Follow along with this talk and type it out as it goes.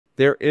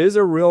there is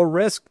a real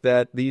risk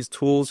that these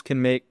tools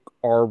can make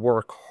our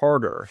work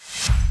harder.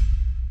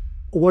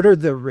 What are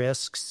the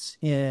risks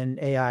in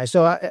AI?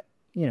 So, I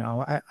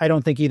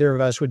don't think either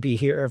of us would be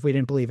here if we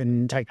didn't believe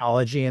in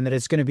technology and that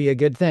it's going to be a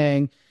good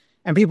thing.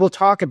 And people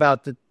talk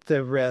about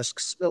the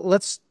risks.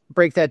 Let's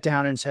break that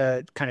down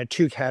into kind of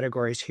two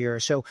categories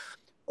here. So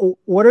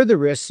what are the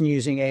risks in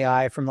using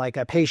AI from like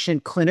a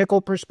patient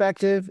clinical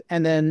perspective?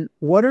 And then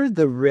what are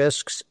the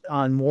risks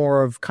on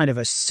more of kind of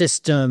a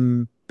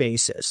system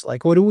basis?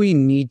 Like, what do we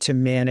need to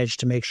manage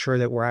to make sure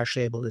that we're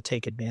actually able to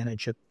take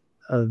advantage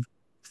of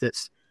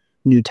this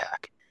new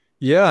tech?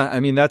 Yeah, I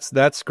mean,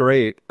 that's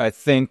great. I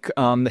think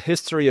the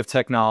history of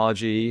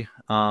technology,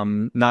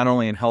 not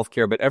only in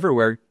healthcare, but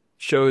everywhere,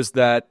 shows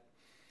that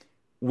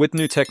with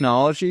new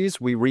technologies,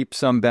 we reap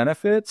some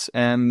benefits,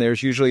 and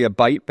there's usually a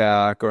bite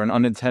back or an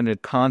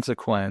unintended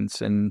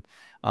consequence. And,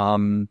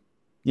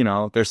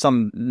 there's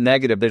some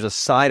negative, there's a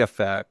side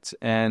effect.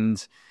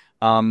 And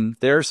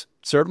there's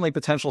certainly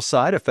potential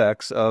side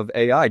effects of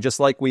AI, just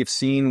like we've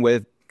seen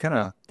with kind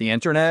of the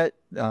internet,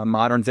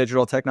 modern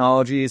digital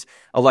technologies,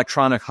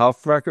 electronic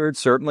health records.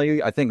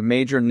 Certainly, I think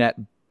major net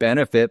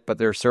benefit, but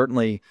there's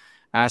certainly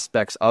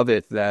aspects of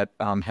it that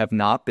have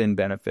not been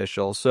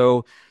beneficial.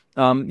 So,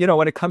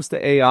 when it comes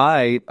to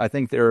AI, I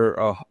think there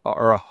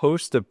are a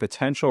host of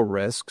potential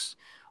risks.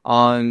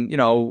 On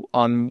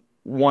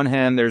one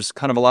hand, there's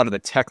kind of a lot of the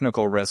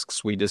technical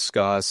risks we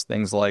discuss,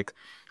 things like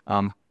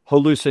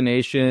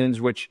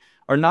hallucinations, which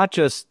are not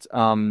just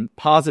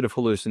positive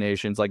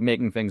hallucinations, like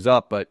making things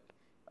up, but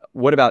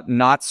what about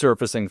not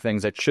surfacing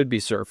things that should be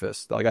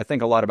surfaced? Like, I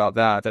think a lot about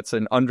that. That's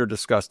an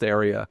under-discussed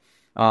area.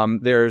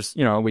 There's,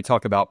 we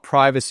talk about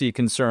privacy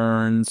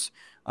concerns,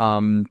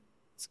 and,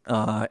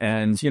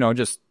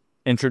 just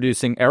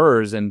introducing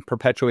errors and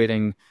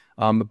perpetuating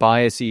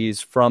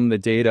biases from the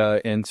data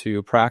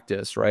into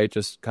practice, right?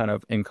 Just kind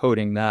of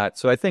encoding that.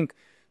 So I think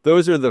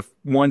those are the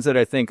ones that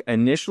I think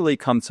initially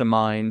come to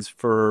mind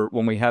for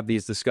when we have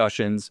these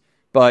discussions.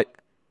 But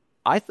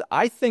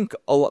I think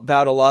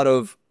about a lot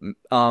of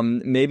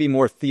maybe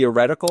more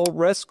theoretical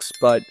risks.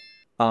 But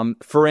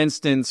for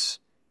instance,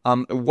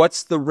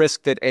 what's the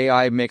risk that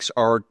AI makes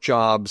our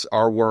jobs,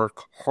 our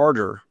work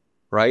harder,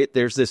 right?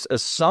 There's this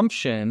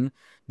assumption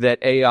that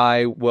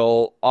AI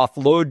will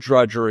offload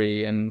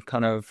drudgery and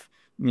kind of,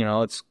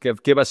 let's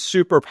give us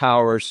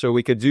superpowers so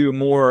we could do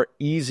more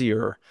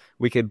easier.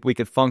 We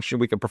could function,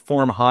 we could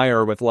perform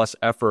higher with less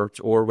effort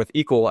or with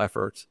equal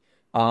effort.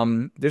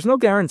 There's no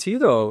guarantee,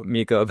 though,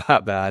 Mika,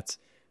 about that.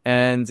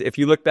 And if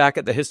you look back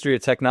at the history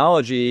of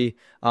technology,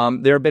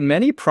 there have been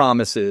many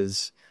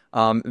promises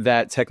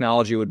that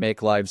technology would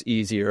make lives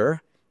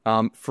easier.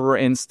 For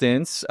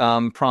instance,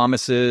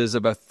 promises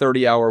of a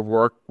 30-hour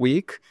work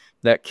week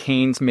that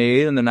Keynes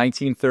made in the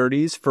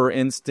 1930s. For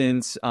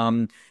instance,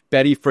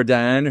 Betty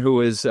Friedan, who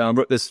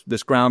wrote this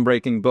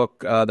groundbreaking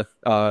book,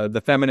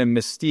 The Feminine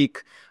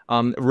Mystique,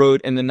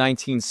 wrote in the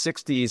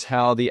 1960s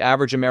how the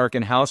average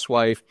American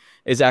housewife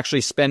is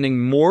actually spending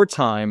more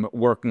time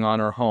working on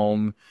her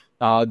home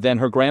than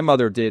her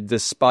grandmother did,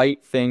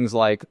 despite things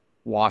like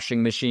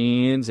washing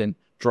machines and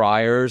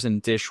dryers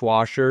and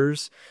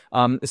dishwashers.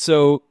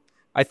 So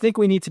I think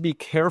we need to be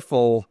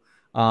careful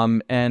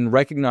and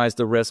recognize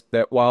the risk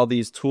that while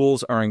these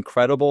tools are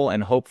incredible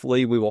and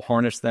hopefully we will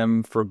harness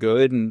them for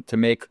good and to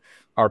make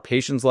our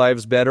patients'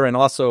 lives better and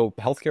also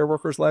healthcare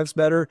workers' lives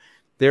better,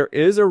 there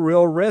is a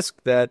real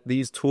risk that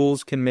these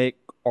tools can make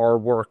our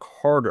work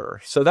harder.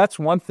 So that's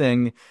one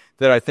thing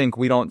that I think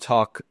we don't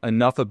talk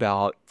enough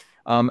about.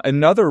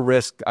 Another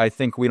risk I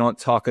think we don't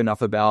talk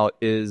enough about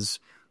is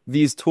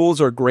these tools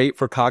are great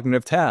for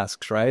cognitive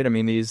tasks, right? I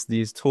mean,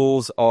 these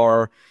tools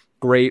are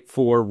great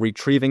for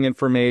retrieving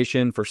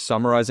information, for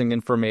summarizing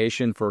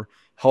information, for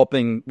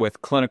helping with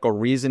clinical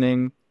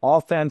reasoning, all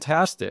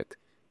fantastic.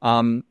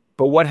 But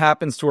what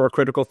happens to our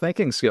critical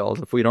thinking skills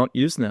if we don't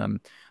use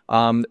them?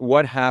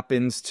 What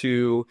happens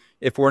to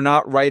if we're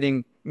not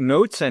writing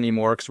notes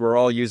anymore because we're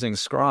all using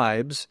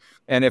scribes?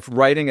 And if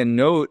writing a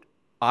note,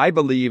 I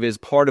believe, is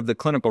part of the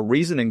clinical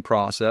reasoning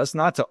process,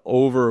 not to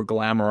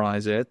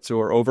over-glamorize it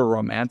or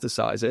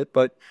over-romanticize it,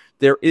 but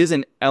there is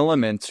an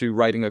element to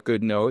writing a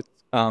good note.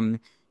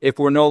 If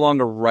we're no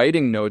longer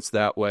writing notes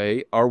that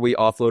way, are we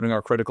offloading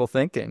our critical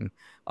thinking?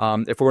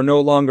 If we're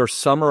no longer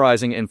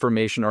summarizing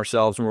information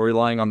ourselves and we're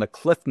relying on the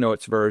Cliff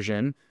Notes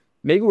version,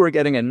 maybe we're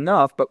getting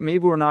enough, but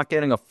maybe we're not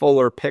getting a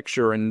fuller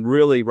picture and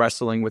really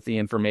wrestling with the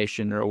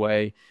information in a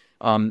way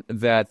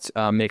that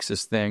makes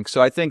us think.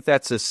 So I think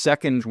that's a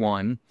second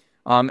one.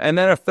 And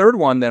then a third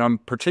one that I'm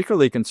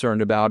particularly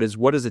concerned about is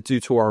what does it do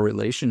to our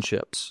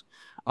relationships?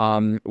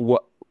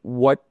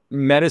 What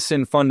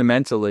medicine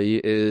fundamentally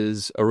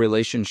is a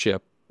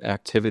relationship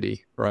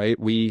activity, right?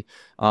 We're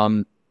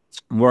in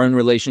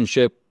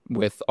relationship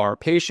with our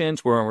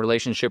patients. We're in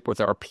relationship with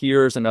our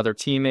peers and other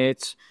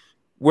teammates.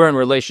 We're in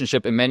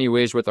relationship in many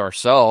ways with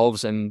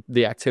ourselves and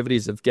the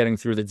activities of getting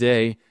through the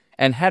day.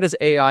 And how does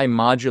AI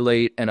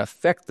modulate and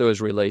affect those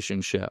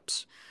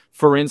relationships?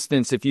 For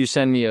instance, if you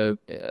send me a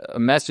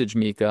message,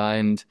 Mika,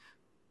 and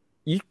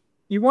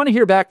you want to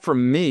hear back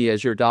from me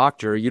as your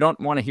doctor. You don't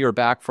want to hear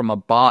back from a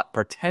bot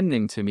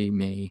pretending to be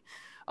me.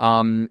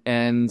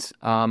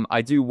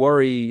 I do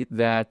worry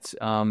that,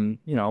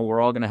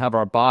 we're all going to have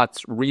our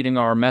bots reading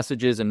our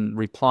messages and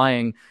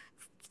replying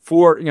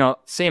for,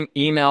 same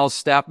emails,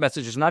 staff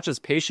messages, not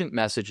just patient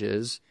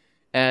messages.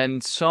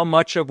 And so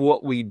much of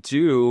what we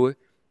do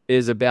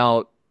is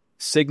about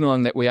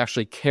signaling that we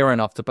actually care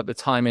enough to put the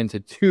time in to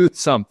do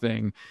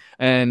something.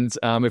 And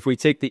if we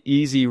take the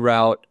easy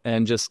route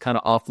and just kind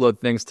of offload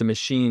things to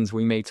machines,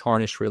 we may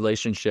tarnish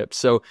relationships.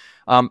 So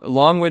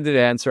long-winded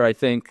answer, I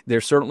think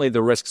there's certainly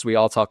the risks we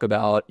all talk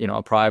about,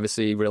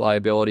 privacy,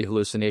 reliability,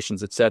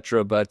 hallucinations, et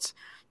cetera. But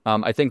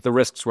I think the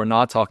risks we're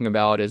not talking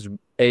about is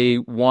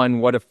one,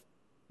 what if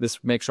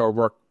this makes our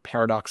work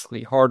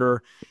paradoxically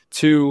harder?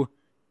 Two,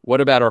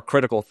 what about our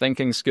critical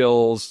thinking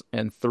skills?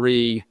 And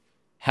three,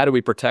 how do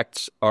we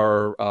protect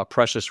our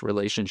precious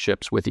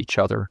relationships with each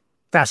other?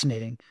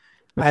 Fascinating.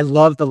 I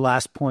love the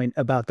last point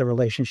about the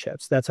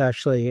relationships. That's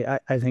actually,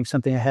 I think,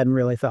 something I hadn't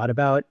really thought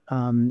about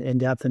in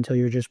depth until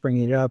you were just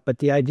bringing it up. But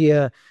the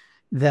idea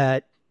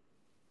that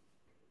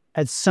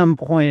at some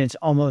point it's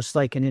almost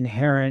like an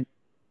inherent,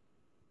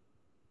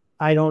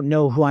 I don't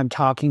know who I'm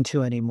talking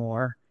to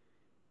anymore,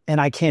 and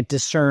I can't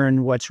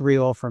discern what's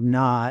real from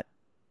not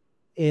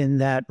in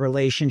that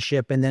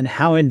relationship. And then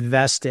how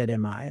invested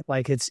am I?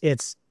 Like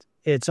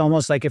it's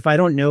almost like if I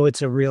don't know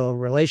it's a real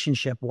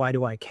relationship, why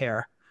do I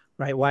care,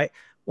 right?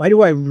 Why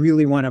do I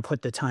really want to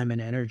put the time and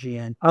energy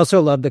in? I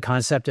also love the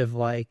concept of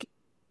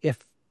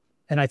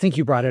and I think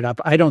you brought it up,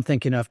 I don't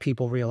think enough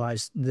people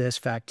realize this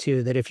fact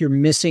too, that if you're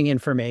missing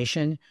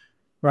information,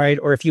 right?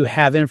 Or if you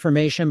have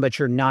information, but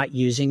you're not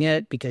using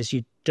it because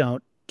you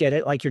don't get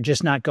it, like you're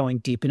just not going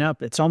deep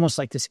enough. It's almost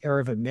like this error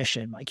of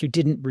omission. Like you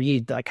didn't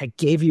read, like I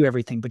gave you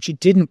everything, but you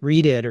didn't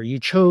read it, or you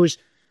chose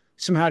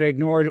somehow to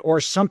ignore it,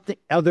 or something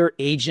other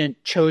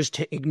agent chose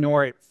to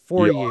ignore it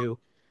for you.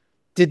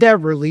 Did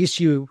that release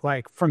you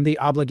like from the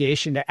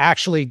obligation to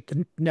actually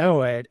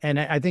know it? And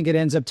I think it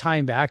ends up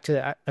tying back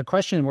to a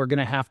question we're going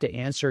to have to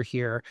answer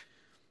here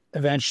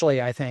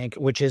eventually, I think,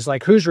 which is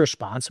like, who's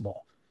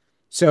responsible?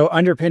 So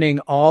underpinning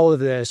all of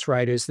this,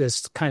 right, is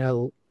this kind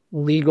of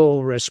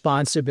legal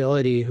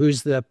responsibility.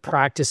 Who's the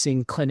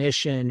practicing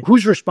clinician?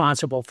 Who's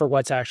responsible for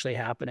what's actually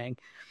happening?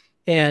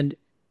 And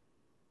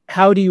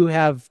how do you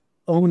have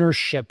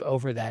ownership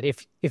over that?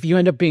 If you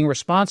end up being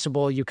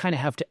responsible, you kind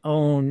of have to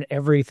own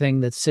everything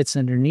that sits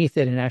underneath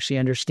it and actually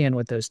understand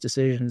what those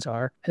decisions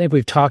are. I think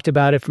we've talked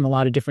about it from a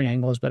lot of different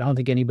angles, but I don't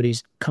think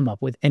anybody's come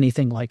up with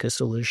anything like a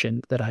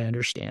solution that I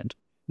understand.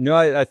 No,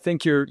 I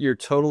think you're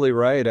totally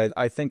right.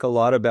 I think a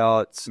lot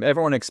about,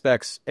 everyone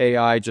expects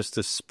AI just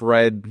to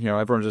spread,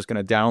 everyone's just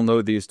going to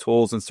download these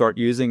tools and start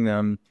using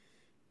them.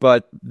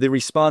 But the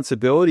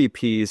responsibility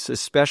piece,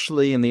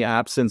 especially in the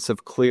absence of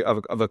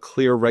a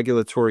clear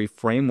regulatory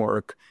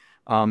framework,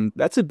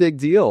 that's a big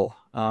deal.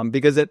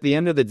 Because at the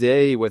end of the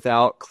day,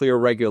 without clear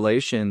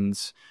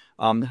regulations,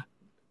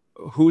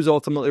 who's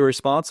ultimately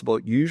responsible?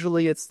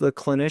 Usually it's the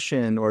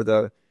clinician or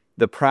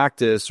the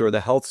practice or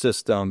the health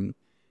system.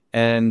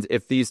 And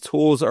if these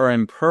tools are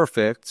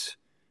imperfect,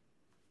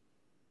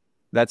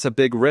 that's a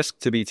big risk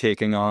to be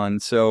taking on.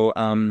 So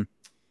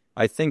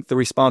I think the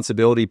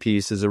responsibility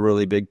piece is a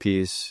really big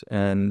piece,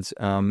 and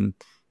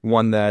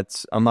one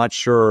that I'm not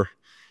sure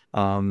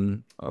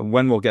when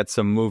we'll get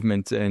some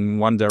movement in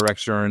one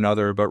direction or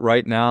another. But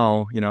right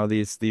now,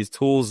 these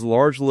tools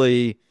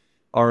largely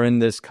are in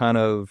this kind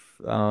of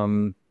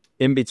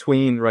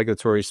in-between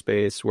regulatory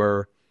space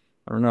where,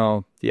 I don't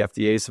know, the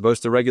FDA is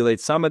supposed to regulate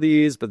some of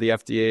these, but the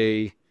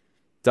FDA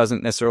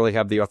doesn't necessarily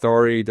have the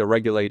authority to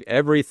regulate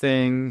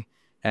everything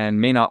and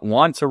may not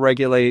want to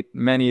regulate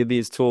many of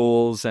these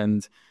tools.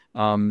 And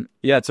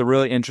it's a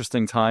really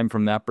interesting time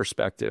from that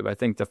perspective. I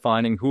think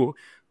defining who,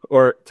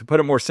 or to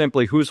put it more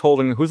simply, who's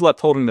left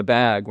holding the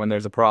bag when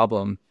there's a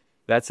problem,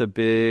 that's a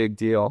big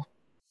deal.